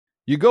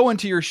You go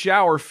into your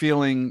shower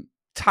feeling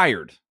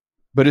tired,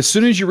 but as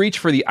soon as you reach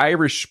for the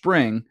Irish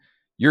Spring,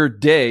 your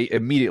day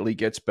immediately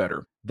gets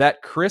better.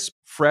 That crisp,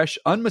 fresh,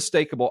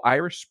 unmistakable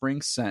Irish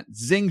Spring scent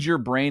zings your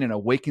brain and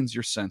awakens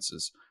your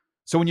senses.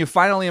 So when you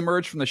finally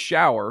emerge from the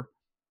shower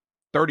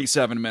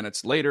 37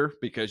 minutes later,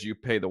 because you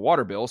pay the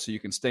water bill so you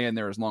can stay in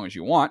there as long as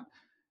you want,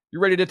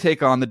 you're ready to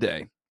take on the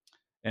day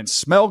and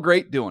smell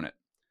great doing it.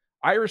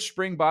 Irish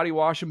Spring Body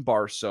Wash and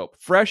Bar Soap.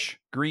 Fresh,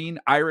 green,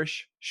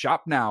 Irish.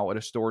 Shop now at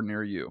a store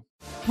near you.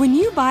 When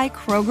you buy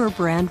Kroger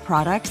brand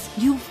products,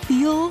 you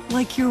feel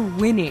like you're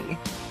winning.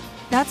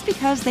 That's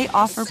because they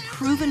offer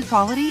proven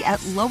quality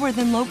at lower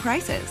than low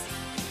prices.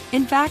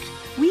 In fact,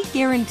 we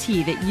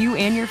guarantee that you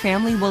and your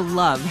family will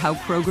love how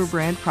Kroger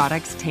brand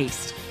products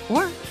taste,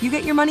 or you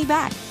get your money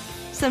back.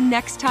 So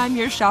next time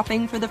you're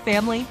shopping for the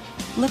family,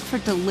 look for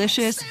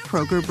delicious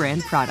Kroger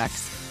brand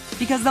products,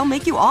 because they'll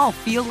make you all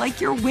feel like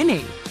you're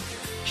winning.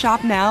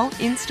 Shop now,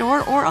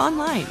 in-store, or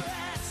online.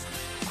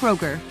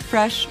 Kroger,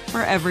 fresh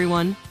for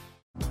everyone.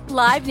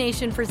 Live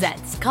Nation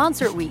presents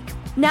Concert Week.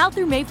 Now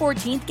through May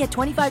 14th, get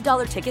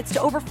 $25 tickets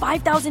to over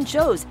 5,000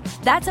 shows.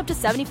 That's up to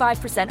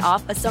 75%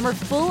 off a summer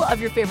full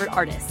of your favorite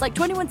artists like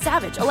 21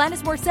 Savage,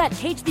 Alanis Morissette,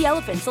 Cage the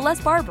Elephant,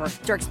 Celeste Barber,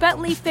 Dierks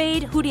Bentley,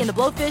 Fade, Hootie and the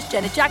Blowfish,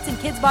 Janet Jackson,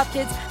 Kidz Bop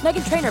Kids,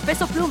 Meghan Trainor,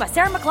 Bissell Pluma,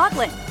 Sarah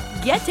McLachlan.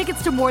 Get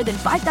tickets to more than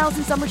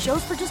 5,000 summer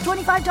shows for just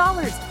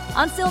 $25.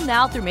 Until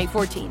now through May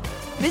 14th.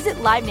 Visit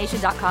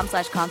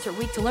LiveNation.com/Concert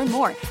Week to learn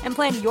more and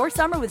plan your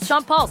summer with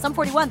Sean Paul, Sum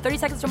 41, 30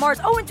 Seconds to Mars,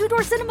 and Two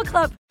Door Cinema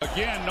Club.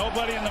 Again,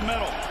 nobody in the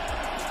middle.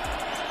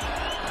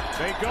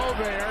 They go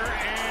there,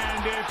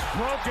 and it's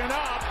broken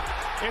up.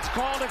 It's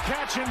called a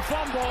catch and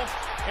fumble,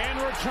 and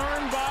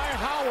returned by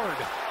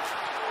Howard.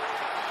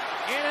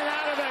 In and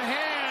out of the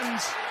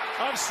hands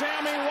of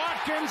Sammy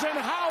Watkins, and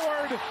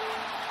Howard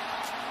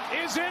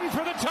is in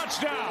for the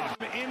touchdown.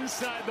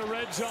 Inside the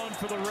red zone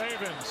for the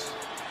Ravens.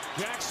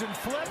 Jackson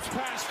flips,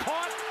 pass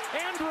caught,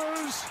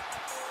 Andrews,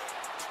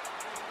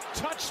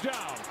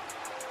 touchdown.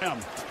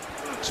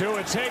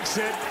 Tua takes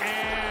it,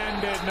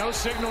 and no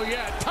signal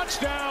yet.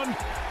 Touchdown,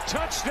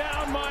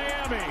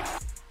 Miami.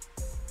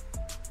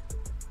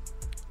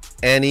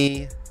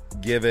 Any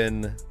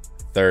given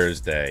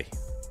Thursday.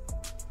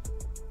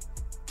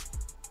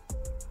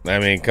 I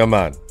mean, come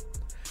on.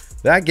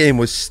 That game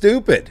was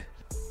stupid.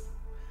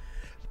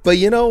 But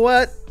you know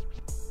what?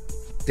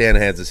 Dan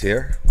Hands is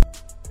here.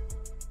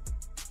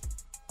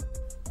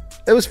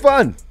 It was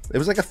fun. It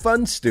was like a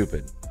fun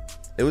stupid.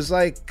 It was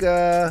like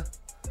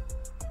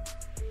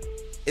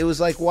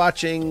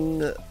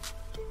watching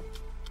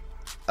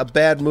a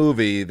bad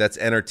movie that's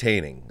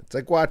entertaining. It's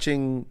like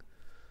watching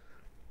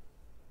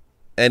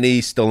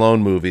any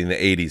Stallone movie in the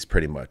 80s,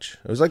 pretty much.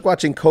 It was like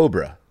watching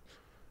Cobra.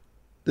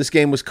 This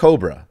game was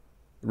Cobra.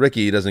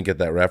 Ricky doesn't get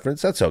that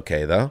reference. That's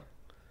okay, though.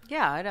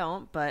 Yeah, I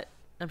don't, but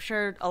I'm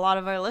sure a lot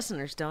of our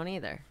listeners don't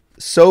either.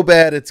 So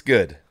bad it's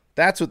good.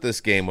 That's what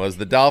this game was.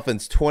 The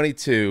Dolphins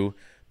 22,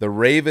 the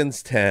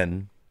Ravens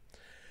 10,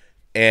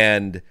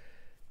 and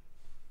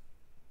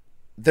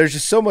there's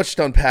just so much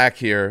to unpack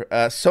here.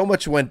 So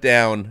much went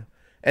down,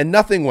 and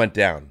nothing went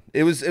down.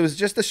 It was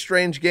just a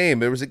strange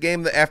game. It was a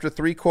game that after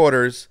 3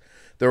 quarters,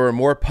 there were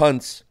more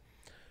punts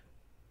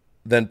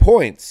than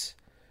points,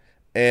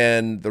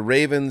 and the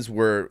Ravens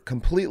were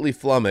completely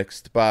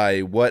flummoxed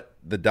by what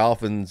the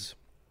Dolphins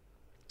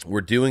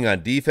were doing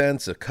on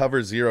defense, a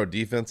cover zero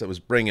defense that was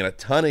bringing a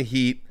ton of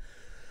heat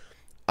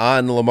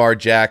on Lamar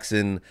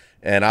Jackson,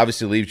 and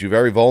obviously leaves you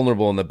very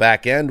vulnerable in the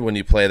back end when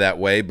you play that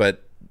way.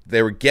 But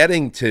they were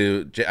getting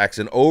to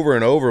Jackson over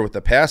and over with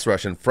the pass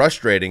rush and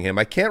frustrating him.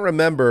 I can't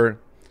remember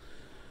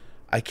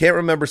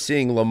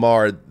seeing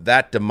Lamar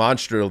that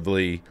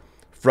demonstratively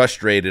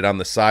frustrated on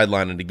the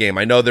sideline in the game.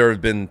 I know there have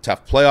been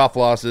tough playoff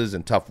losses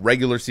and tough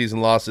regular season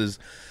losses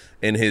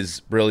in his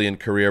brilliant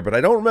career, but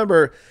I don't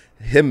remember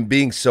him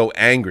being so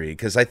angry,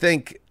 because I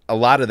think a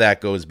lot of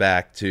that goes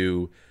back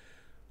to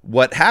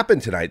what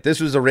happened tonight. This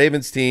was a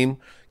Ravens team,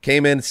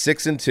 came in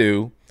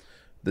 6-2.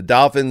 The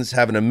Dolphins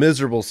having a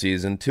miserable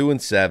season,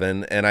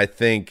 2-7, and I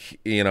think,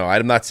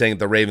 I'm not saying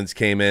the Ravens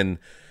came in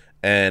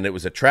and it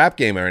was a trap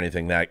game or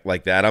anything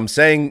like that. I'm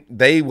saying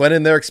they went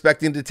in there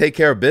expecting to take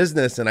care of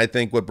business, and I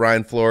think what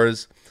Brian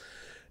Flores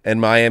and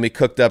Miami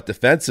cooked up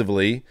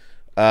defensively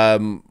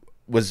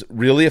was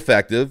really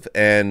effective,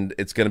 and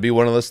it's going to be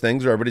one of those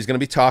things where everybody's going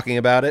to be talking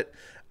about it.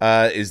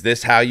 Is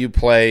this how you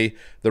play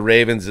the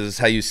Ravens? Is this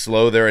how you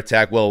slow their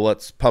attack? Well,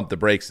 let's pump the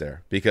brakes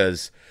there,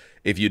 because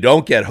if you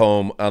don't get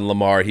home on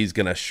Lamar, he's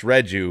going to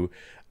shred you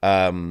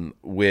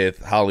with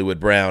Hollywood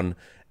Brown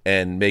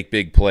and make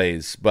big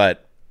plays.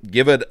 But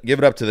give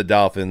it up to the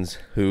Dolphins,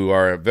 who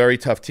are a very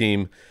tough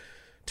team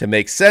to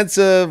make sense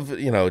of.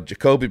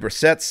 Jacoby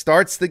Brissett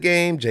starts the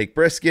game. Jake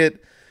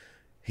Brisket,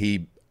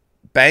 he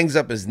bangs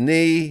up his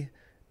knee,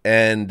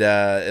 and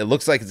it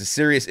looks like it's a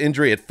serious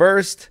injury at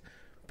first,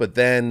 but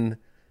then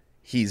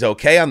he's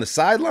okay on the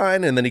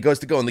sideline, and then he goes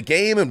to go in the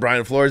game, and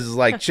Brian Flores is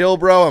like, chill,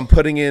 bro, I'm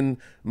putting in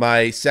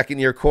my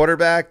second-year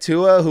quarterback,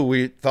 Tua, who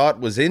we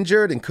thought was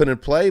injured and couldn't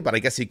play, but I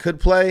guess he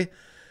could play,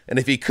 And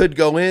if he could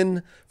go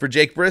in for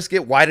Jake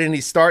Brisket, why didn't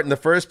he start in the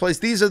first place?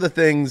 These are the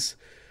things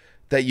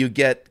that you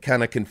get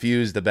kind of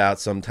confused about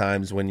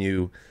sometimes when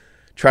you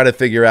try to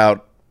figure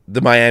out the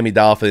Miami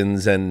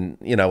Dolphins and,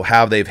 you know,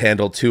 how they've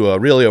handled Tua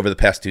really over the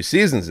past 2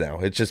 seasons now.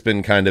 It's just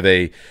been kind of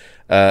a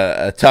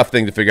tough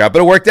thing to figure out.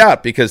 But it worked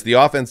out because the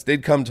offense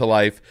did come to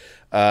life.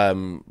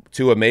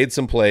 Tua made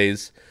some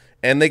plays,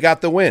 and they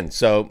got the win.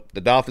 So the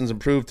Dolphins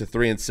improved to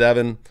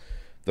 3-7.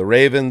 The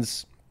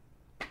Ravens,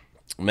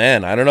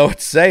 man, I don't know what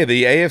to say.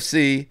 The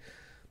AFC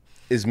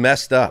is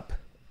messed up.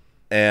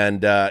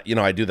 And,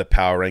 I do the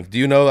power rank. Do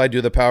you know I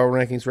do the power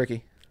rankings,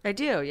 Ricky? I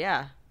do,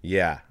 yeah.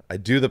 Yeah, I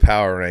do the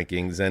power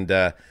rankings. And,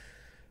 the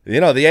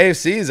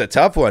AFC is a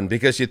tough one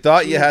because you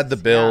thought you had the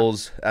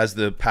Bills as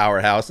the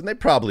powerhouse, and they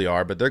probably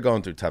are, but they're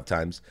going through tough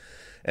times.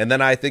 And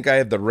then I think I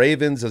have the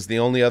Ravens as the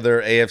only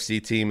other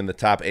AFC team in the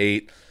top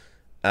 8.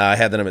 I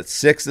had them at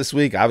 6 this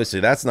week. Obviously,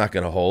 that's not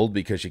going to hold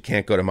because you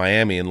can't go to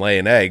Miami and lay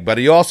an egg. But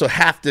you also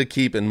have to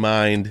keep in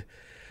mind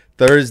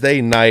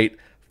Thursday night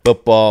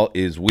football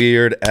is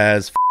weird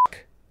as f***.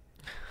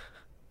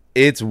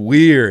 It's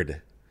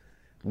weird.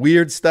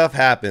 Weird stuff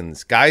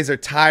happens. Guys are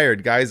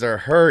tired. Guys are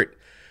hurt.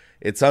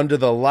 It's under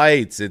the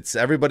lights. It's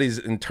everybody's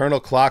internal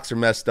clocks are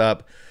messed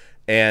up.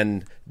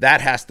 And that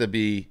has to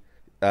be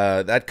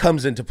that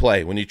comes into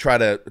play when you try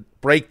to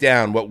break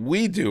down what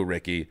we do,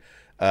 Ricky.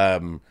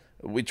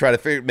 We try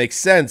to make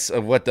sense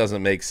of what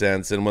doesn't make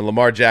sense. And when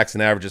Lamar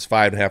Jackson averages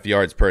 5.5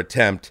 yards per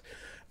attempt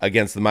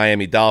against the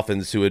Miami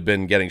Dolphins, who had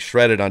been getting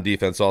shredded on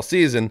defense all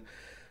season,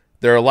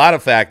 there are a lot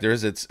of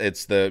factors.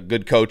 It's the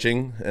good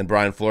coaching, and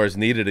Brian Flores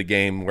needed a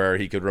game where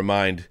he could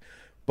remind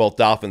both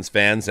Dolphins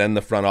fans and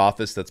the front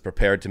office that's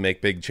prepared to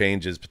make big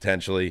changes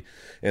potentially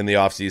in the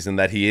offseason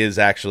that he is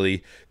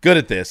actually good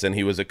at this. And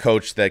he was a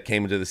coach that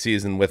came into the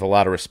season with a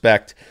lot of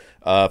respect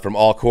from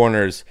all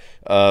corners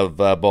of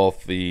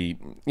both the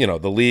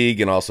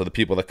league and also the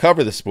people that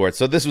cover the sport.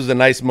 So this was a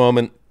nice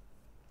moment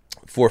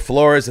for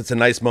Flores. It's a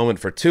nice moment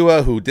for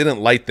Tua, who didn't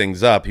light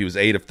things up. He was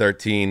 8 of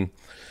 13.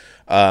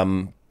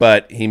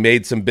 But he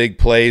made some big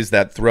plays.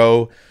 That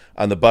throw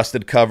on the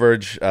busted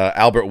coverage,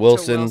 Albert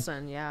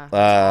Wilson, Yeah,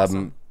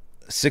 awesome.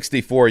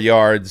 64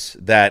 yards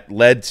that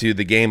led to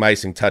the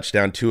game-icing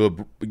touchdown. Tua,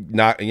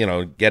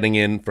 getting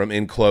in from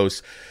in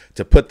close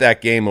to put that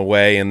game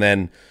away, and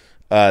then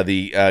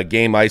the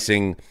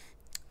game-icing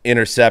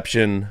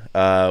interception,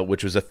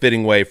 which was a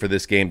fitting way for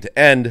this game to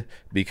end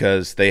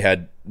because they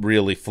had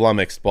really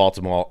flummoxed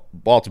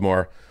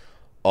Baltimore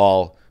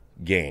all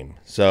game.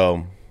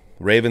 So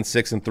Ravens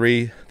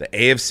 6-3. The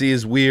AFC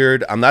is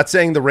weird. I'm not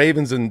saying the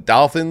Ravens and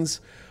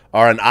Dolphins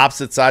are on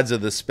opposite sides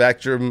of the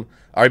spectrum.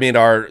 Are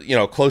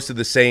close to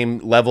the same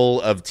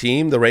level of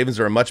team. The Ravens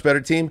are a much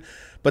better team.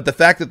 But the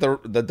fact that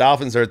the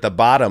Dolphins are at the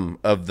bottom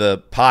of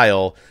the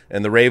pile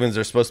and the Ravens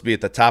are supposed to be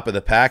at the top of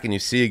the pack, and you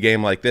see a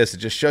game like this, it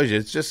just shows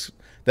you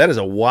that is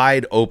a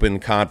wide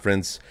open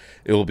conference.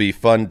 It will be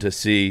fun to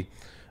see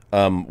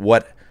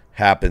what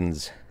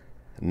happens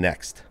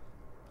next.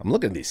 I'm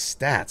looking at these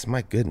stats.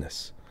 My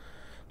goodness.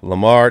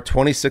 Lamar,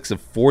 26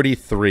 of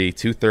 43,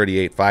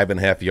 238,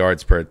 5.5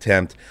 yards per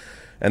attempt,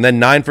 and then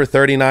 9 for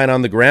 39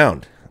 on the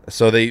ground.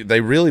 So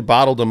they really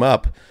bottled him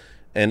up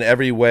in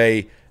every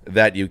way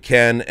that you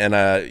can.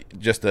 And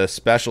just a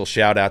special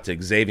shout out to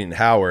Xavier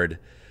Howard.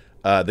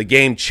 The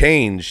game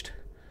changed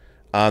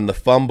on the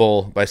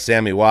fumble by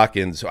Sammy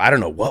Watkins. I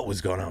don't know what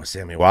was going on with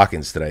Sammy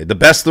Watkins today. The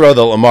best throw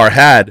that Lamar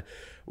had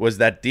was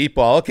that deep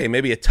ball. Okay,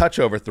 maybe a touch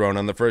overthrown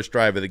on the first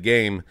drive of the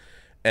game.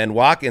 And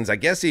Watkins, I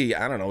guess I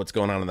don't know what's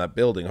going on in that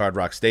building, Hard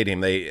Rock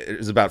Stadium. It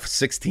was about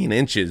 16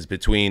 inches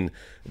between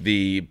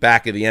the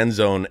back of the end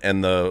zone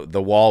and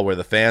the wall where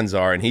the fans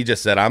are. And he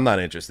just said, I'm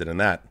not interested in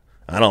that.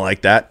 I don't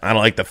like that. I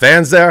don't like the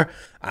fans there.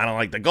 I don't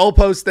like the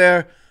goalpost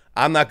there.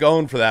 I'm not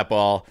going for that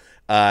ball.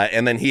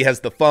 And then he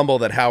has the fumble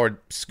that Howard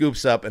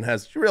scoops up and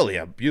has really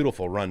a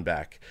beautiful run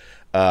back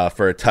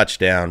for a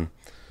touchdown.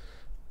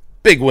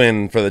 Big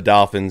win for the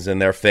Dolphins and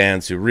their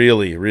fans who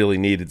really, really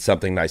needed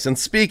something nice. And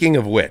speaking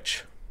of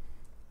which,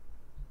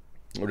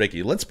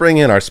 Ricky, let's bring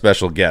in our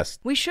special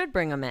guest. We should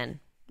bring him in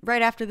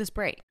right after this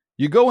break.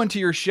 You go into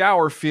your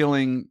shower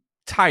feeling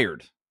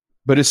tired,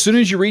 but as soon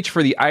as you reach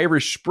for the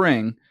Irish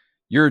Spring,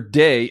 your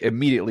day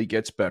immediately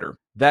gets better.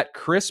 That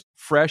crisp,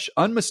 fresh,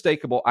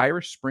 unmistakable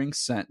Irish Spring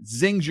scent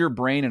zings your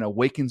brain and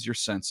awakens your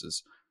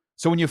senses.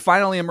 So when you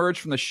finally emerge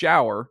from the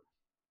shower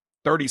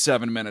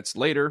 37 minutes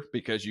later,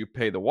 because you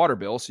pay the water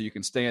bill so you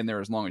can stay in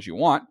there as long as you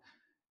want,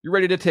 you're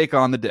ready to take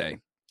on the day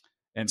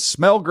and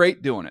smell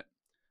great doing it.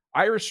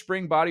 Irish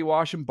Spring Body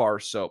Wash and Bar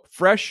Soap.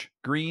 Fresh,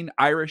 green,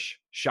 Irish.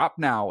 Shop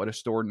now at a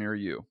store near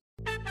you.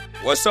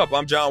 What's up?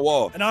 I'm John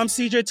Wall. And I'm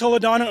CJ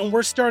Toledano, and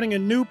we're starting a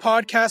new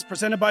podcast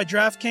presented by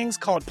DraftKings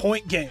called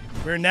Point Game.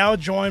 We're now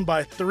joined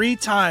by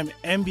 3-time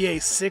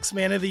NBA Sixth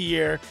Man of the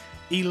Year,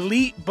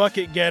 elite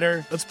bucket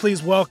getter. Let's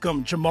please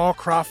welcome Jamal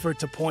Crawford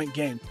to Point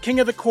Game. King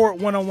of the Court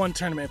one-on-one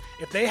tournament.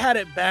 If they had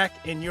it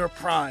back in your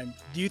prime,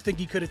 do you think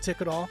you could have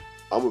took it all?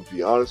 I'm going to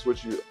be honest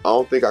with you. I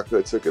don't think I could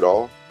have took it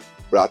all,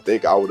 but I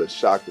think I would have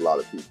shocked a lot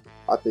of people.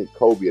 I think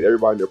Kobe and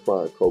everybody in their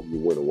prime, Kobe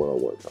would win a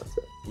one-on-one contest.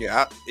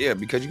 Yeah,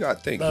 because you got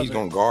to think he's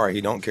going to guard.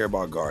 He don't care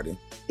about guarding.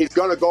 He's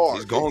gonna guard.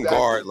 He's going to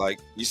guard. Like,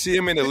 you see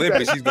him in the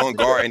Olympics, he's going to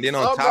guard. And then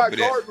on top of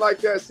that. Like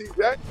that,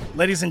 CJ.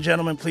 Ladies and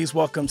gentlemen, please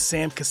welcome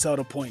Sam Cassell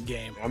to Point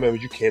Game. I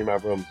remember you came to my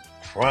room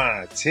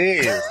crying,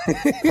 tears,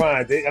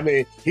 crying. I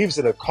mean, he was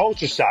in a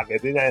culture shock. And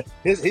then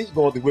he's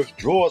going through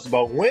withdrawals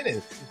about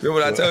winning.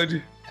 Remember what I told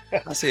you?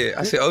 I said,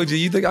 OG,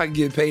 you think I can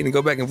get paid and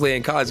go back and play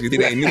in college because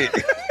it ain't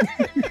it?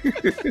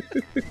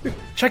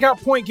 Check out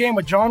Point Game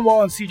with John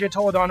Wall and CJ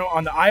Toledano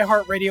on the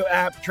iHeartRadio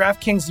app,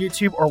 DraftKings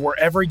YouTube, or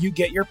wherever you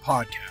get your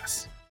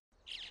podcasts.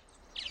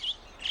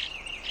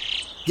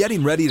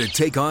 Getting ready to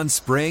take on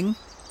spring?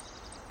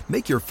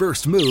 Make your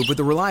first move with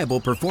the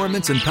reliable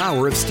performance and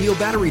power of Steel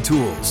battery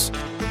tools.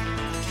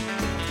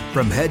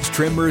 From hedge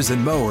trimmers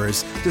and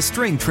mowers to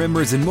string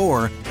trimmers and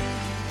more,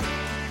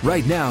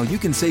 right now you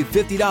can save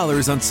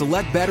 $50 on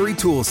select battery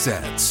tool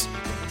sets.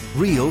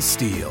 Real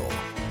Steel.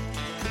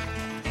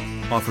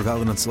 Offer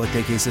valid on select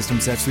AK system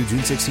sets through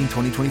June 16,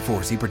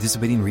 2024. See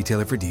participating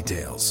retailer for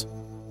details.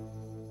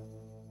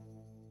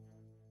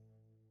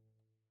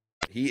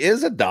 He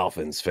is a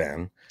Dolphins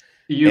fan.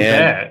 You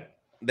bet.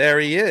 There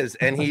he is.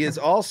 And he is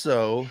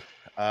also,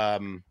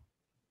 I'm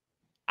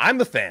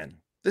a fan.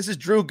 This is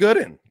Drew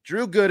Gooden.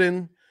 Drew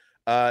Gooden,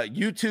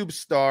 YouTube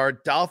star,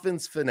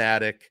 Dolphins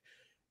fanatic.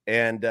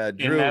 And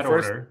Drew, in that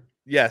order.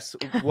 Yes,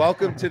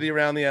 welcome to the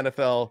Around the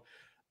NFL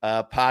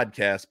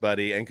podcast,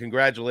 buddy. And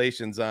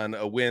congratulations on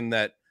a win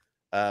that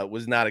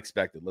was not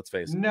expected. Let's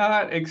face it.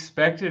 Not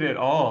expected at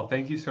all.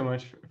 Thank you so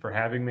much for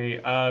having me.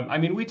 I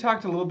mean, we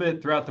talked a little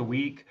bit throughout the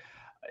week.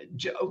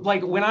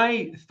 Like when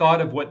I thought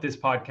of what this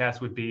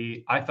podcast would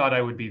be, I thought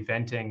I would be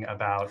venting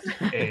about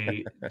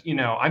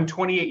I'm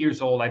 28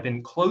 years old. I've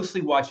been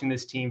closely watching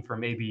this team for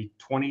maybe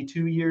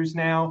 22 years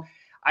now.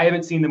 I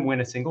haven't seen them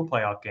win a single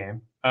playoff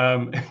game.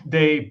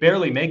 They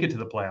barely make it to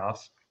the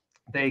playoffs.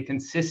 They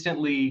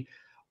consistently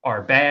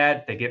are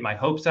bad. They get my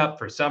hopes up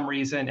for some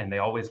reason, and they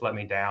always let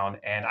me down.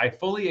 And I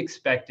fully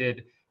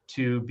expected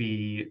to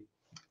be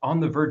on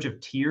the verge of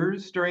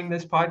tears during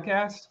this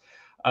podcast.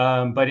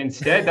 But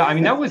instead, I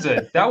mean, that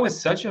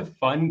was such a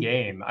fun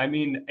game. I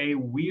mean, a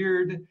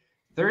weird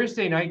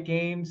Thursday night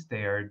games.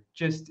 They're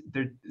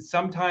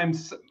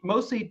sometimes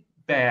mostly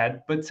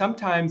bad, but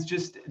sometimes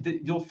just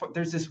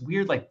there's this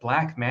weird like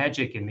black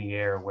magic in the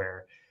air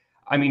where,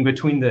 I mean,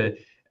 between the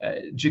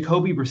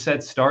Jacoby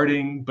Brissett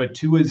starting, but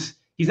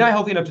he's not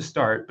healthy enough to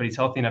start, but he's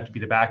healthy enough to be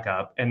the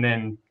backup. And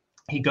then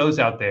he goes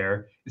out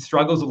there,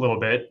 struggles a little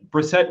bit.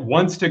 Brissett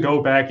wants to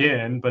go back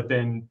in, but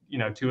then,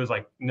 Tua's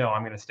like, no,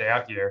 I'm going to stay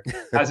out here.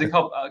 Has a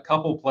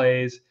couple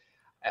plays.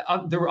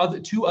 There were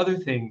two other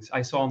things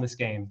I saw in this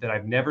game that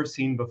I've never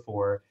seen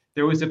before.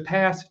 There was a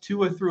pass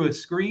Tua threw a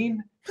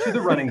screen to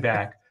the running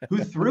back,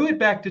 who threw it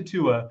back to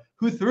Tua,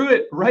 who threw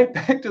it right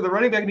back to the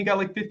running back, and he got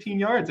like 15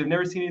 yards. I've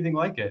never seen anything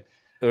like it.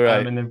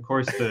 Right. And then, of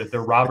course, the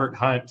Robert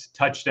Hunt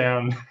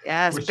touchdown.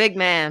 Yes, big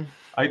man.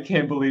 I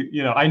can't believe,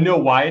 I know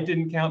why it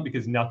didn't count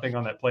because nothing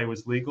on that play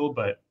was legal,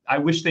 but I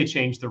wish they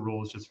changed the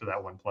rules just for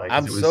that one play.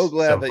 I'm so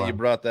glad that you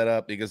brought that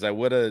up because I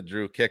would have,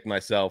 Drew, kicked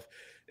myself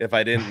if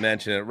I didn't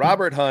mention it.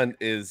 Robert Hunt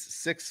is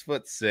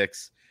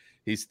 6'6".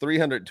 He's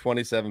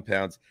 327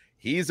 pounds.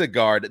 He's a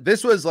guard.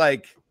 This was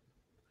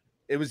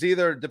it was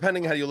either,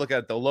 depending how you look at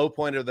it, the low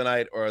point of the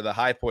night or the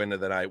high point of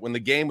the night when the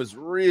game was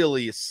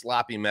really a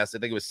sloppy mess. I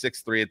think it was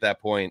 6-3 at that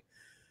point.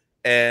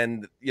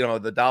 And,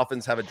 the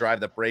Dolphins have a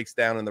drive that breaks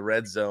down in the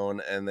red zone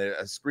and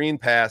a screen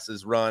pass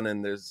is run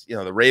and there's,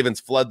 the Ravens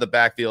flood the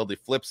backfield. He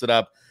flips it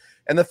up.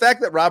 And the fact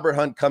that Robert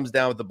Hunt comes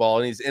down with the ball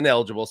and he's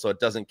ineligible, so it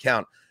doesn't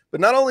count.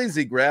 But not only does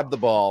he grab the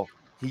ball,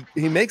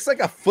 he makes like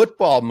a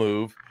football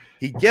move.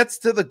 He gets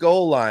to the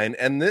goal line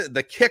and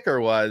the kicker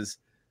was,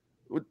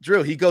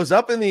 Drew, he goes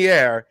up in the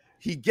air.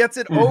 He gets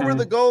it over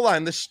the goal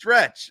line, the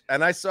stretch.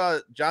 And I saw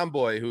John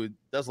Boy, who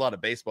does a lot of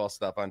baseball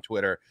stuff on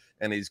Twitter,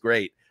 and he's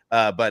great.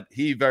 But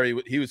he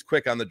was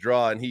quick on the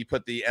draw, and he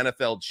put the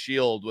NFL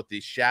shield with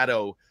the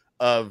shadow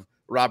of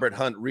Robert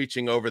Hunt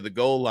reaching over the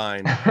goal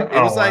line.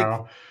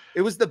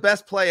 It was the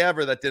best play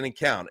ever that didn't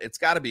count. It's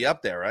got to be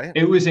up there, right?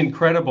 It was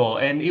incredible.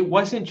 And it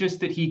wasn't just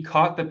that he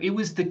caught them. It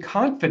was the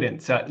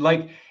confidence.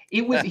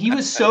 He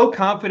was so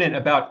confident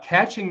about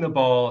catching the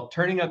ball,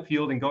 turning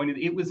upfield and going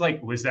to it was like,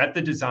 was that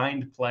the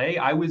designed play?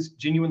 I was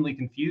genuinely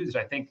confused.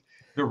 I think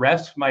the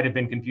refs might have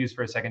been confused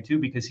for a second too,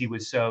 because he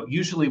was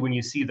usually when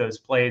you see those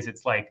plays,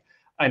 it's like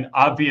an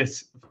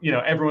obvious,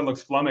 everyone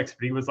looks flummoxed,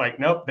 but he was like,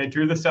 nope, they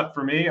drew this up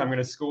for me. I'm going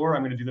to score.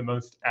 I'm going to do the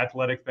most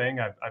athletic thing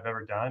I've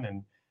ever done.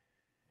 And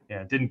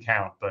yeah, it didn't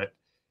count, but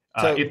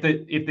if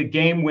the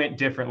game went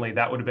differently,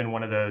 that would have been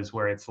one of those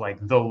where it's like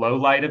the low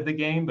light of the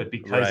game, but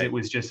because it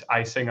was just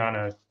icing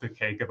on the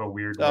cake of a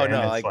weird win,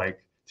 it's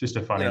like just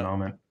a funny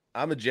moment.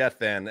 I'm a Jet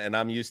fan, and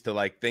I'm used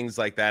to things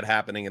like that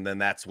happening, and then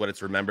that's what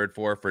it's remembered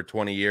for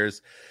 20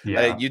 years.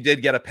 Yeah. You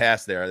did get a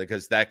pass there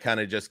because that kind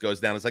of just goes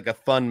down. It's like a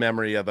fun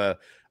memory of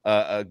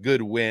a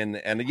good win,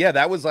 and yeah,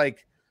 that was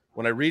like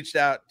when I reached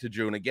out to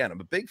Drew. And again, I'm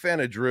a big fan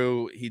of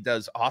Drew. He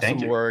does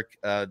awesome work.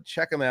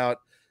 Check him out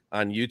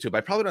on YouTube.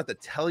 I probably don't have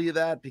to tell you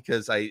that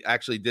because I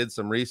actually did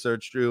some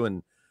research, Drew,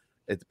 and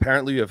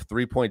Apparently you have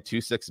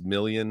 3.26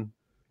 million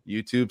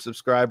YouTube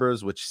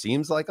subscribers, which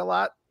seems like a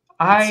lot.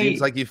 It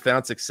seems like you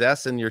found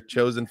success in your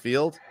chosen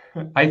field.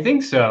 I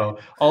think so.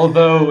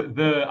 Although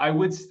I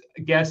would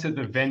guess that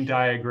the Venn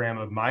diagram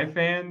of my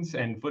fans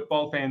and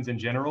football fans in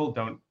general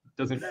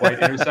doesn't quite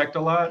intersect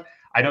a lot.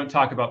 I don't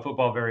talk about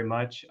football very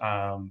much,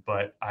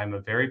 but I'm a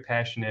very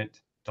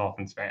passionate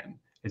Dolphins fan,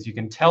 as you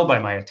can tell by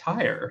my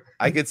attire.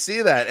 I could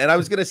see that. And I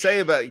was going to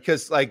say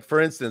because like,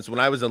 for instance, when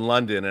I was in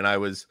London and I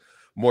was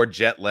more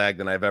jet lagged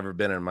than I've ever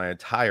been in my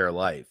entire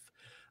life,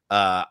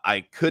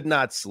 I could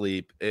not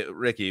sleep.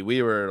 Ricky,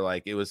 we were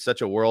like, it was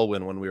such a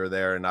whirlwind when we were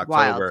there in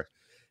October. Wild.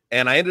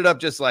 And I ended up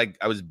just like,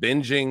 I was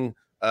binging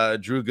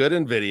Drew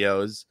Gooden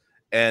videos,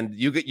 and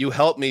you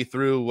helped me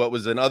through what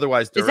was an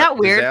otherwise Is that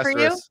weird for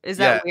you? Is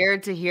that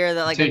weird to hear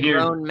that like a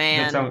grown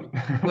man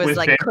was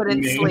like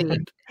couldn't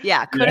sleep?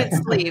 Yeah,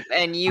 couldn't sleep,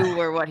 and you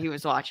were what he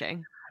was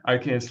watching. I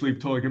can't sleep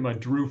till I get my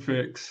Drew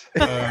fix.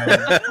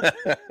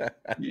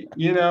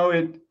 You know,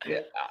 it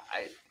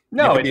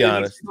makes me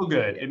feel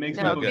good. It makes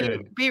me feel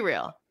good. Be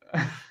real.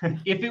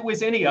 If it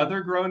was any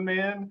other grown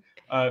man,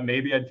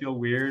 maybe I'd feel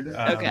weird.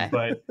 Okay.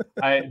 But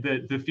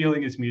the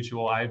feeling is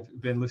mutual. I've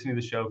been listening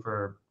to the show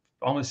for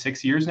almost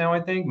 6 years now, I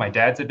think. My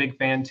dad's a big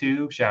fan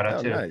too. Shout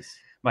out to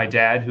my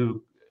dad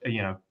who,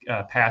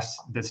 passed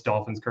this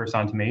Dolphins curse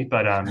on to me,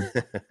 but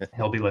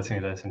he'll be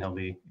listening to this and he'll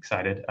be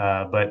excited.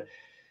 But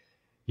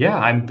yeah,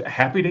 I'm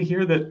happy to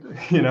hear that,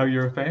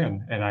 you're a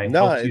fan, and I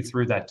helped you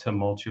through that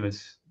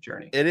tumultuous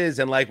journey. It is.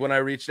 And like when I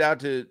reached out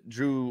to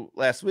Drew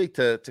last week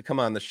to come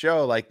on the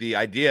show, like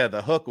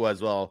the hook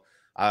was, well,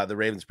 the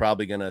Ravens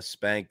probably going to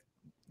spank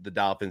the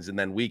Dolphins, and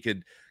then we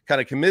could kind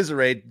of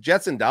commiserate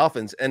Jets and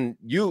Dolphins. And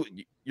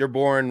you're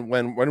born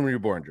when were you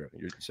born, Drew?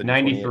 You said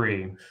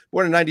 93.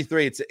 Born in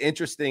 93. It's an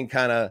interesting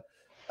kind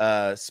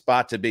of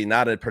spot to be,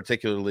 not a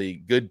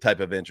particularly good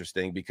type of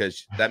interesting,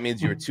 because that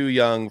means you're too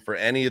young for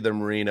any of the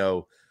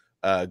Marino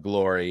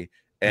glory.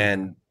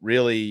 And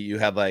really you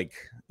have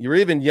you're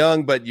even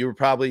young, but you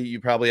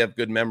probably have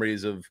good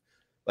memories of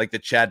like the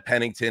Chad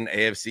Pennington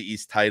AFC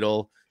East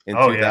title in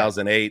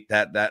 2008.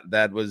 Yeah.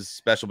 That was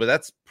special, but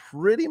that's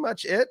pretty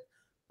much it,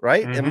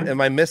 right? Mm-hmm.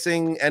 Am I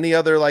missing any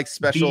other like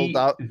special?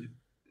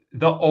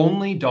 The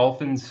only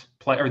Dolphins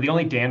play, or the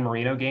only Dan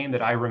Marino game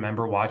that I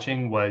remember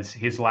watching was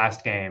his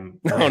last game.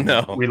 Oh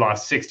no, we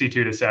lost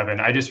 62-7.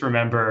 I just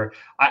remember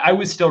I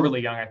was still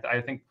really young. I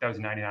think that was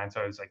 99,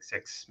 so I was like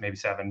 6, maybe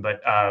 7.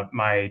 But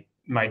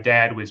my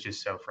dad was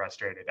just so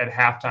frustrated. At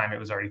halftime, it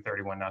was already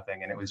 31-0,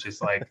 and it was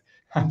just like,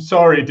 I'm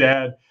sorry,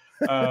 Dad.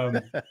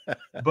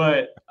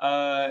 But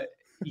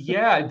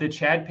the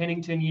Chad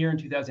Pennington year in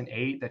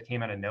 2008 that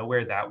came out of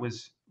nowhere, that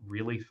was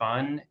really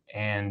fun.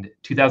 And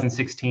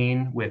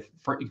 2016 with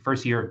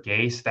first year of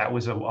Gase, that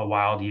was a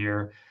wild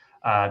year.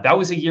 That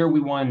was a year we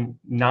won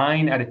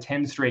 9 out of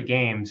 10 straight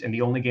games, and the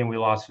only game we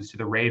lost was to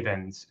the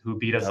Ravens, who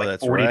beat us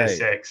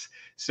 40-6.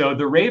 So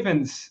the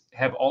Ravens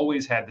have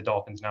always had the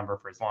Dolphins number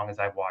for as long as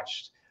I've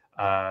watched.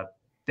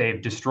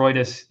 They've destroyed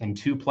us in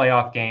 2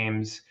 playoff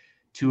games,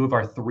 2 of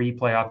our 3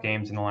 playoff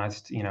games in the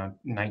last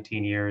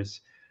 19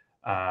 years.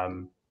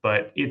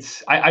 But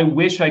I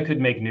wish I could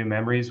make new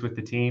memories with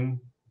the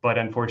team, but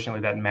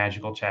unfortunately that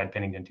magical Chad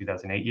Pennington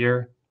 2008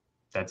 year,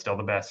 that's still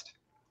the best.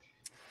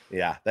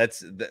 Yeah,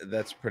 that's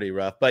pretty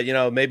rough. But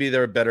maybe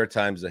there are better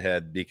times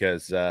ahead,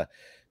 because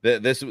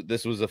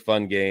this was a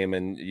fun game,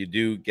 and you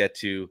do get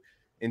to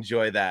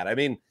enjoy that. I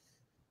mean,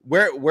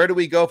 where do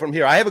we go from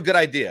here? I have a good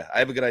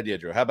idea,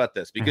 Drew. How about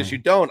this? Because you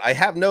don't. I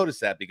have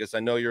noticed that, because I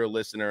know you're a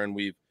listener, and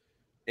we've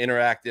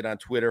interacted on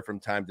Twitter from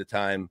time to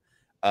time,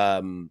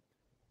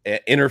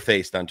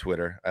 interfaced on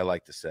Twitter, I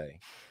like to say.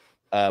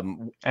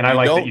 And I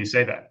like that you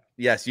say that.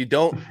 Yes, you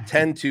don't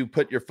tend to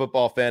put your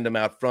football fandom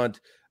out front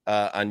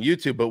on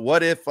YouTube, but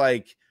what if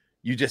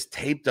you just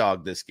tape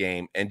dog this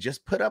game and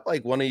just put up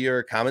one of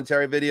your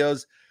commentary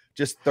videos,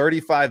 just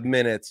 35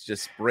 minutes,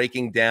 just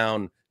breaking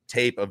down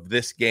tape of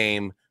this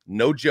game,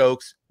 no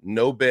jokes,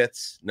 no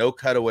bits, no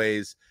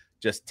cutaways,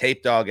 just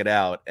tape dog it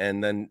out,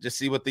 and then just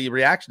see what the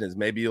reaction is.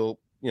 Maybe you'll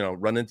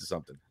run into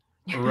something.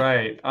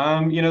 Right.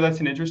 That's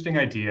an interesting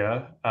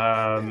idea.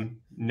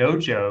 No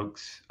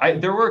jokes.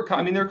 There were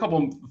a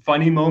couple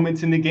funny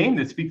moments in the game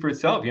that speak for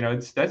itself.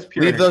 That's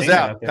pure. Leave those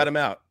out. Cut them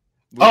out.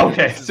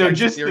 Okay, so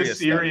just the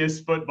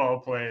serious football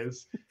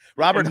plays.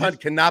 Robert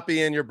Hunt cannot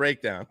be in your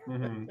breakdown.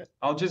 Mm-hmm.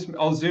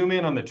 I'll zoom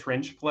in on the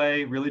trench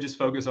play. Really, just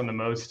focus on the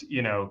most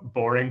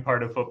boring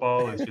part of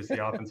football. It's just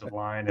the offensive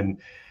line, and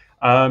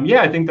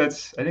I think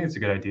it's a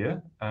good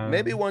idea.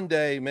 Maybe one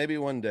day,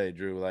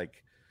 Drew,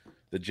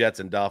 the Jets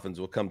and Dolphins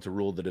will come to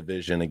rule the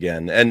division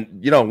again. And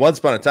once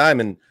upon a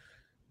time, and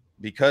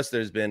because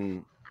there's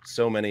been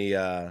so many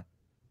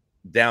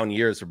down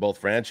years for both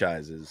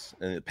franchises,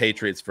 and the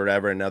Patriots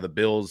forever, and now the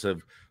Bills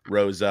have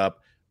rose up.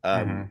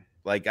 I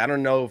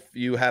don't know if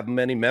you have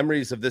many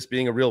memories of this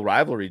being a real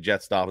rivalry,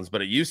 Jets Dolphins,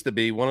 but it used to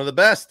be one of the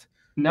best.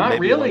 Not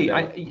really.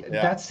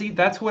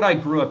 That's what I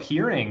grew up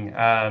hearing.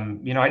 I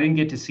didn't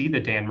get to see the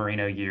Dan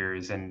Marino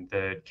years and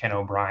the Ken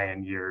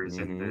O'Brien years,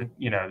 and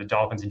the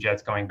Dolphins and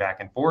Jets going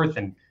back and forth.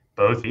 And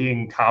both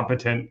being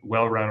competent,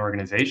 well-run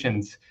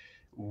organizations,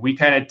 we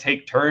kind of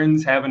take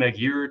turns having a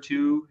year or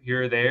two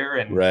here or there.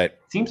 And right.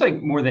 It seems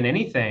like more than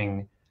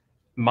anything,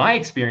 my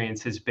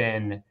experience has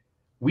been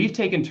we've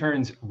taken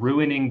turns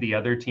ruining the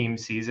other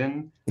team's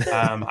season.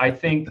 I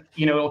think,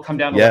 it'll come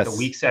down to like the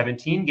week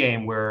 17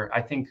 game where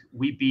I think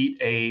we beat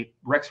a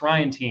Rex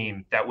Ryan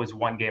team that was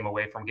one game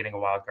away from getting a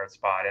wild card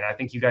spot. And I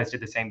think you guys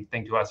did the same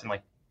thing to us in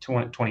like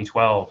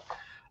 2012.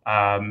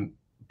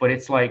 But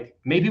it's like,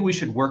 maybe we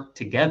should work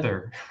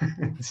together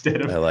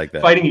instead of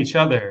fighting each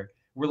other.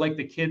 We're like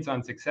the kids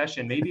on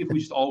Succession. Maybe if we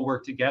just all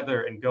work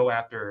together and go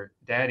after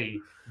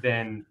daddy,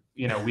 then,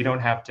 we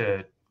don't have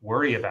to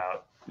worry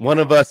about. One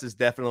of us is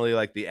definitely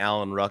like the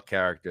Alan Ruck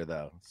character,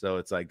 though. So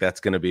it's like that's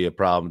going to be a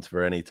problem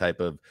for any type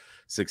of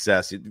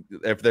success.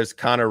 If there's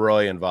Connor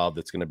Roy involved,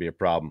 it's going to be a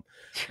problem.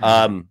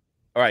 All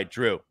right,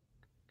 Drew,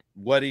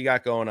 what do you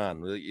got going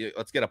on?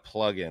 Let's get a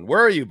plug in.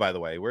 Where are you, by the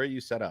way? Where are you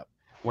set up?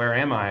 Where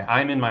am I?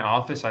 I'm in my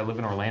office. I live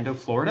in Orlando,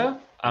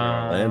 Florida.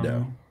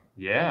 Orlando.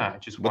 Yeah.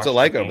 What's it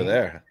like over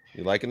there?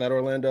 You liking that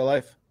Orlando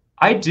life?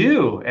 I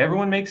do.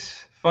 Everyone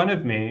makes fun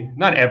of me.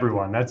 Not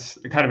everyone. That's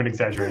kind of an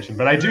exaggeration,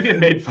 but I do get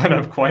made fun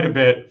of quite a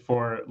bit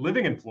for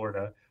living in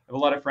Florida. I have a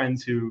lot of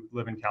friends who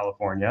live in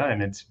California,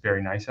 and it's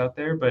very nice out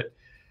there. But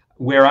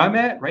where I'm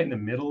at, right in the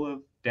middle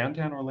of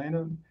downtown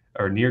Orlando,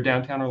 or near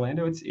downtown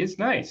Orlando, it's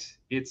nice.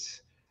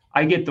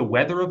 I get the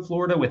weather of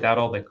Florida without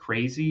all the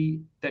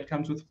crazy that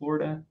comes with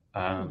Florida.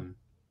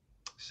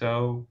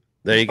 So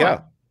there you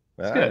go.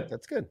 All right,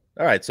 that's good.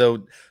 All right,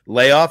 so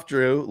lay off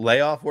Drew,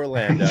 lay off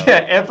Orlando.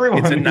 Yeah, everyone.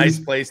 It's a nice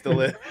place to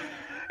live.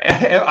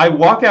 I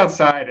walk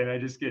outside and I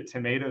just get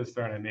tomatoes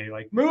thrown at me,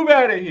 like, move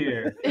out of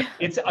here.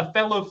 It's a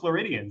fellow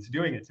Floridians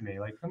doing it to me.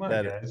 Like, come on,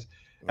 guys.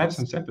 Have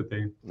some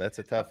sympathy. That's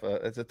a tough state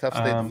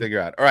to figure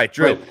out. All right,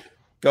 Drew,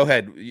 go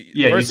ahead.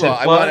 Yeah, First of all,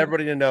 I want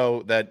everybody to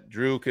know that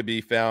Drew could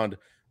be found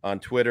on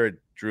Twitter.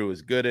 Drew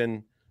is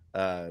Gooden.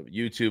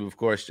 YouTube, of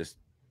course, just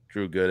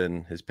Drew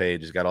Gooden. His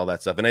page has got all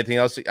that stuff. And anything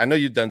else? I know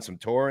you've done some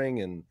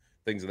touring and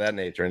things of that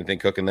nature. Anything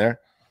cooking there?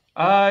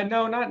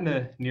 No, not in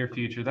the near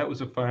future. That was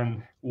a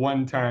fun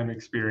one-time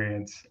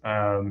experience.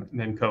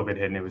 Then COVID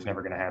hit and it was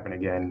never going to happen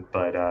again.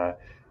 But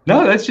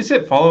no, that's just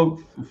it.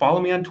 Follow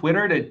me on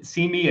Twitter to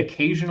see me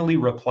occasionally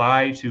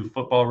reply to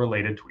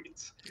football-related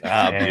tweets.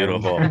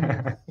 Beautiful.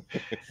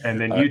 And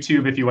then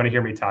YouTube, if you want to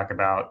hear me talk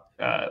about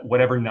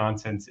whatever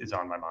nonsense is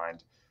on my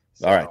mind.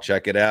 So, all right,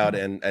 check it out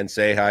and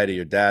say hi to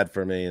your dad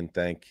for me and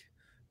thank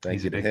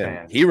you to him.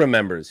 Fan. He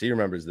remembers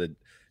the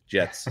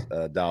Jets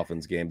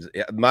Dolphins games.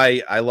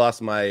 I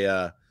lost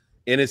my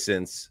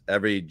innocence.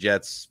 Every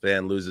Jets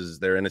fan loses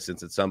their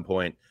innocence at some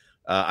point.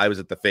 I was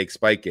at the fake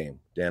Spike game,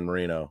 Dan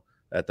Marino,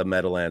 at the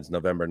Meadowlands,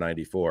 November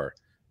 '94.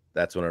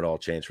 That's when it all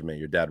changed for me.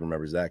 Your dad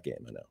remembers that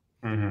game, I know.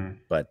 Mm-hmm.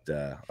 But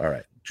all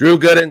right, Drew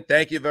Gooden,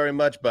 thank you very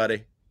much,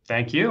 buddy.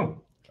 Thank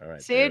you. All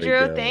right, see you,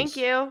 Drew. Thank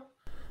you.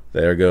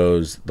 There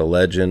goes the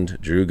legend,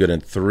 Drew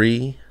Gooden.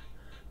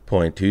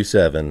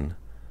 3.27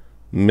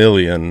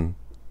 million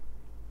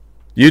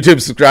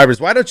YouTube subscribers.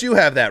 Why don't you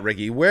have that,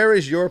 Ricky? Where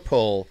is your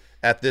poll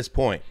at this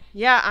point?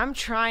 Yeah, I'm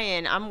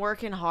trying. I'm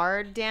working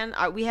hard, Dan.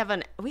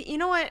 You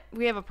know what?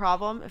 We have a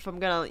problem. If I'm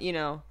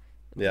gonna,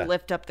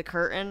 lift up the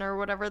curtain or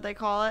whatever they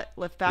call it,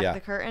 lift back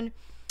the curtain.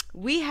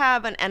 We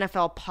have an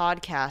NFL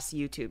podcast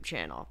YouTube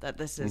channel that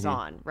this is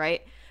on,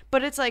 right?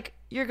 But it's like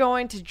you're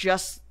going to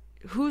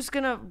who's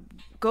gonna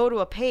go to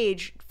a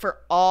page for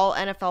all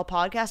NFL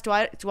podcasts?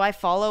 Do I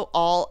follow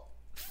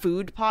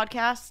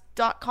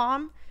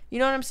allfoodpodcast.com? You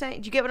know what I'm saying?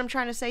 Do you get what I'm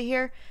trying to say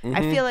here? Mm-hmm.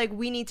 I feel like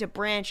we need to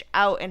branch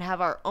out and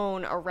have our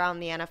own around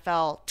the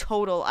NFL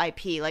total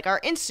IP. Like our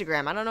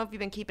Instagram. I don't know if you've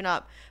been keeping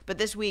up, but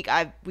this week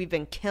we've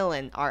been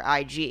killing our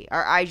IG.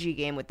 Our IG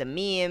game with the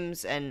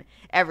memes and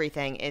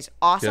everything is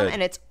awesome,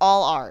 and it's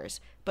all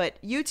ours.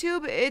 But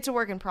YouTube, it's a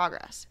work in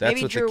progress. That's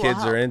maybe what Drew the kids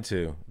will help. Are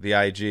into. The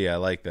IG, I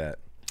like that.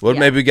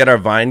 Maybe get our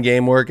Vine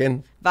game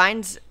working?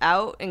 Vine's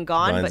out and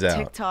gone, Vine's but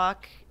out.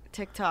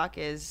 TikTok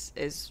is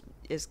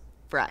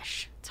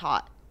fresh. It's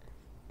hot.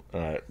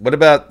 All right. What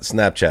about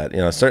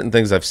Snapchat? Certain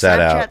things I've sat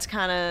out. Snapchat's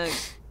kind of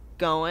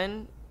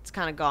going. It's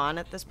kind of gone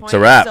at this point. It's a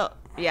wrap.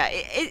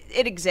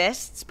 It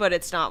exists, but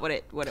it's not what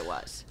it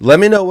was.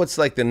 Let me know what's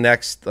like the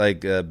next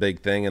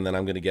big thing, and then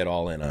I'm going to get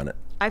all in on it.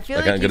 I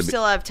feel like you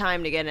still have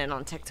time to get in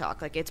on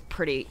TikTok. Like it's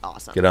pretty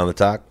awesome. Get on the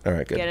talk? All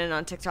right, good. Get in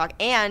on TikTok.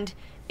 And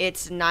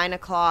it's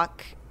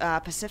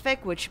 9:00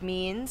 Pacific, which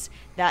means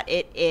that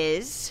it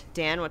is,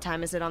 Dan, what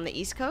time is it on the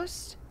East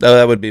Coast? Oh,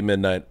 that would be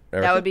midnight.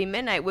 Erica. That would be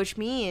midnight, which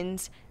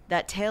means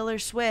that Taylor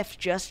Swift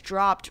just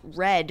dropped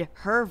Red,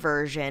 her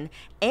version,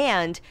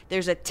 and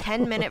there's a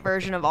 10-minute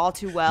version of All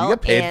Too Well. You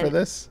get paid for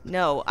this?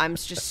 No, I'm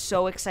just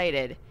so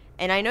excited.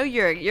 And I know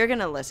you're going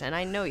to listen.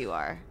 I know you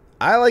are.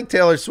 I like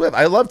Taylor Swift.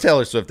 I love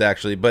Taylor Swift,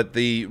 actually, but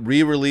the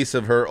re-release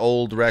of her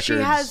old records. She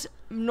has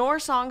more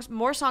songs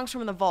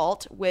from the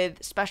vault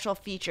with special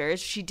features.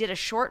 She did a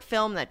short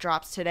film that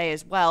drops today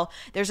as well.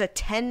 There's a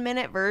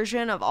 10-minute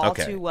version of All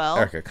Too Well.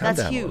 Erica, calm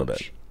down huge. A little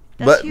bit.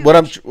 That's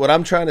but huge. what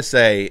I'm trying to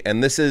say,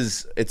 and it's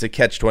a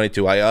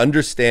catch-22. I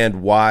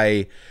understand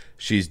why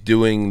she's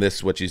doing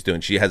what she's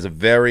doing. She has a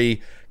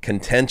very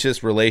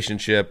contentious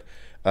relationship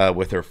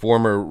with her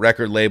former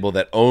record label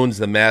that owns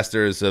the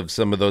masters of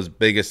some of those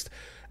biggest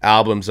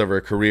albums of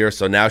her career.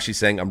 So now she's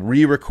saying, I'm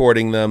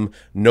re-recording them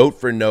note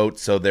for note,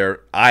 so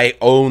I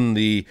own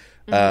the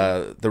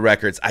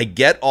records. I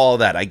get all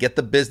that. I get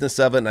the business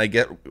of it, and I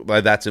get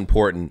why that's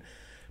important.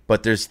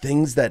 But there's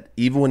things that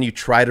even when you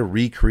try to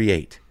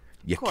recreate,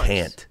 you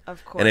can't.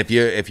 Of course. And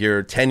if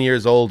you're 10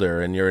 years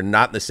older and you're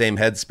not in the same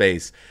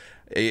headspace,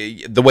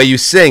 the way you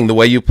sing, the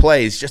way you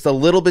play is just a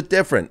little bit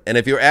different. And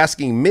if you're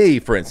asking me,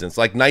 for instance,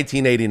 like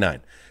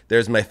 1989,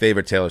 there's my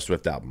favorite Taylor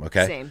Swift album,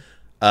 okay? Same.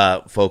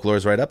 Folklore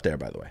is right up there,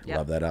 by the way. Yep.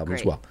 Love that album Great.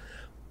 as well.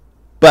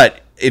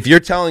 But if you're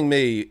telling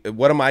me,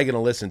 what am I going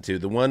to listen to?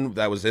 The one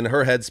that was in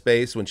her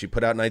headspace when she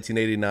put out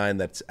 1989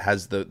 that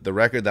has the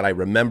record that I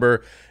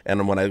remember,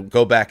 and when I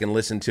go back and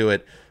listen to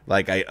it,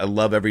 like I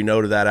love every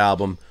note of that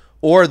album,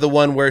 or the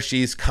one where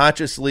she's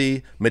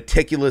consciously,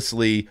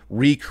 meticulously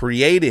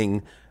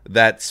recreating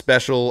that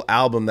special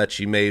album that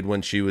she made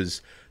when she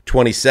was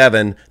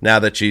 27, now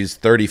that she's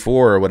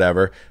 34 or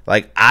whatever.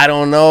 Like, I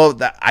don't know.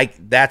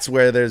 That's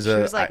where there's She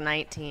was like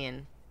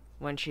 19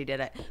 when she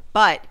did it.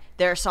 But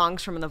there are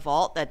songs from the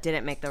vault that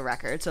didn't make the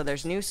record, so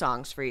there's new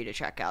songs for you to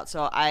check out.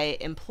 So I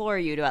implore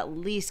you to at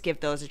least give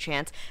those a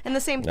chance. And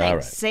the same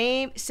thing,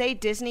 say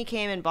Disney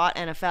came and bought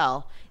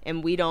NFL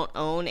and we don't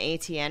own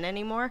ATN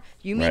anymore.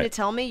 You mean to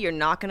tell me you're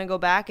not going to go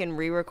back and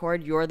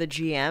re-record You're the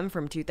GM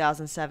from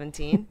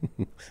 2017?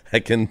 I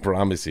can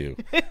promise you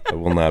I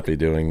will not be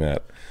doing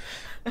that.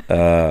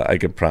 I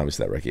can promise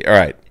that, Ricky. All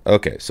right.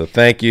 Okay. So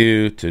thank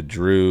you to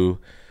Drew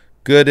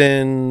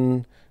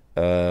Gooden.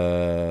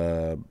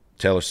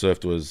 Taylor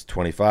Swift was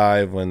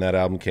 25 when that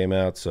album came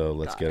out, so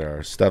let's get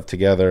our stuff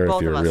together. Both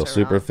if you're of a us real are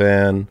super wrong.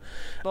 fan.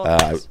 Both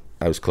of us.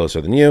 I was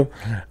closer than you.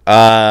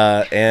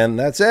 And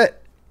that's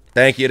it.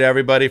 Thank you to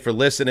everybody for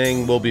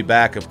listening. We'll be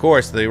back, of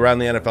course, the Around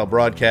the NFL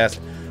broadcast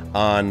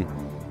on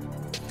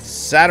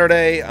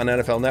Saturday on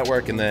NFL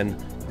Network, and then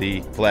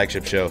the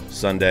flagship show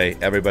Sunday.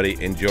 Everybody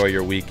enjoy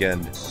your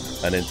weekend.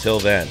 And until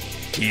then,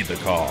 heed the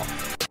call.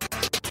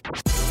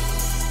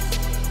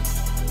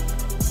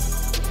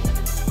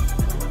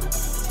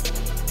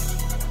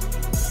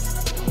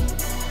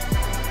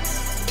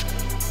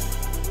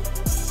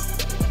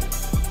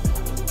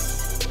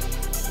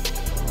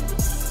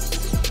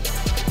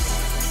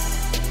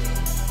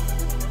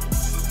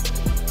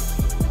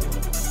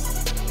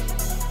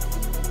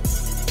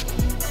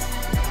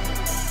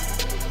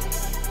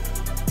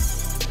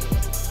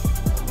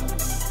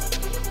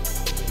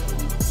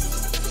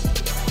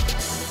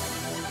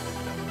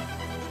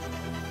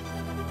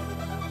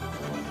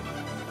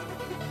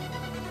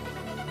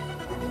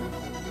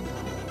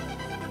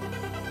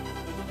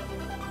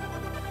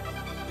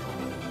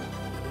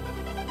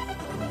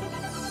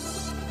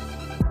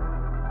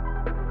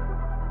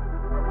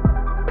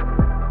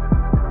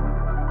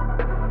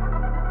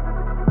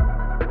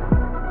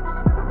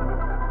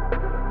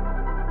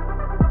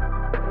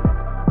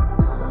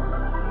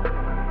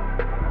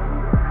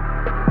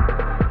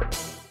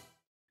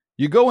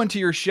 You go into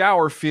your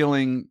shower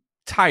feeling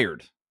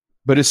tired,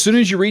 but as soon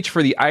as you reach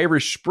for the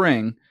Irish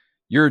Spring,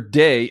 your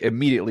day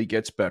immediately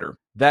gets better.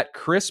 That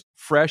crisp,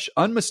 fresh,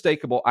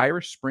 unmistakable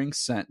Irish Spring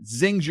scent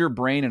zings your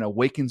brain and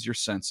awakens your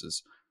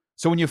senses.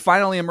 So when you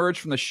finally emerge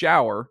from the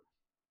shower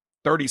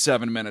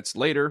 37 minutes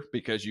later,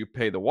 because you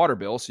pay the water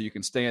bill so you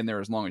can stay in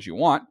there as long as you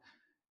want,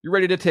 you're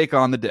ready to take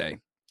on the day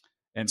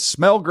and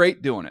smell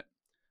great doing it.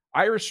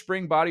 Irish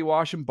Spring Body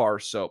Wash and Bar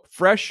Soap.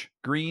 Fresh,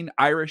 green,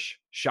 Irish.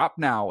 Shop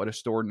now at a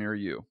store near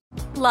you.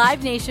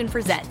 Live Nation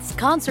presents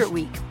Concert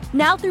Week.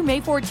 Now through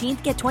May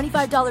 14th, get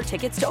 $25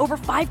 tickets to over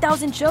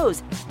 5,000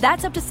 shows.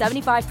 That's up to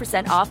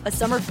 75% off a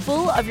summer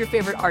full of your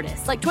favorite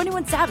artists like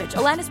 21 Savage,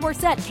 Alanis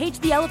Morissette, Cage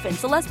the Elephant,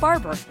 Celeste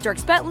Barber,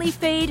 Dierks Bentley,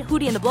 Fade,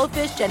 Hootie and the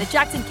Blowfish, Janet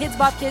Jackson, Kids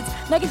Bop Kids,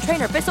 Meghan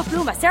Trainor, Bissell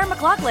Pluma, Sarah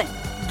McLachlan.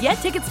 Get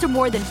tickets to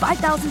more than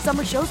 5,000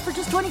 summer shows for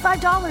just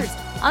 $25.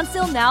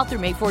 Until now through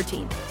May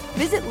 14th.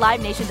 Visit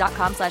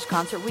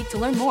LiveNation.com/Concert Week to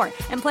learn more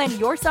and plan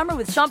your summer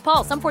with Sean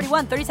Paul, Sum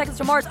 41, 30 Seconds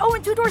to Mars,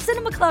 and Two Door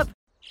Cinema Club.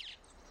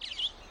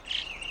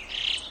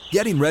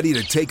 Getting ready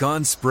to take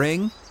on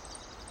spring?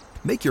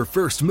 Make your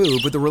first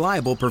move with the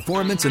reliable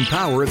performance and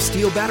power of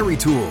Steel battery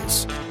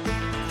tools.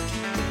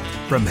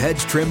 From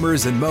hedge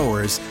trimmers and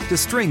mowers to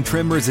string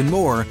trimmers and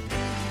more,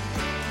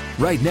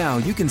 right now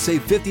you can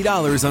save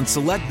 $50 on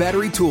select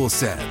battery tool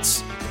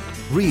sets.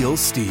 Real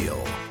Steel.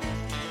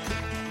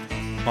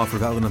 Offer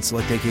valid on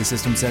select AK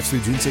system sets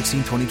through June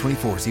 16,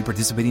 2024. See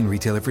participating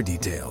retailer for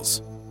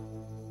details.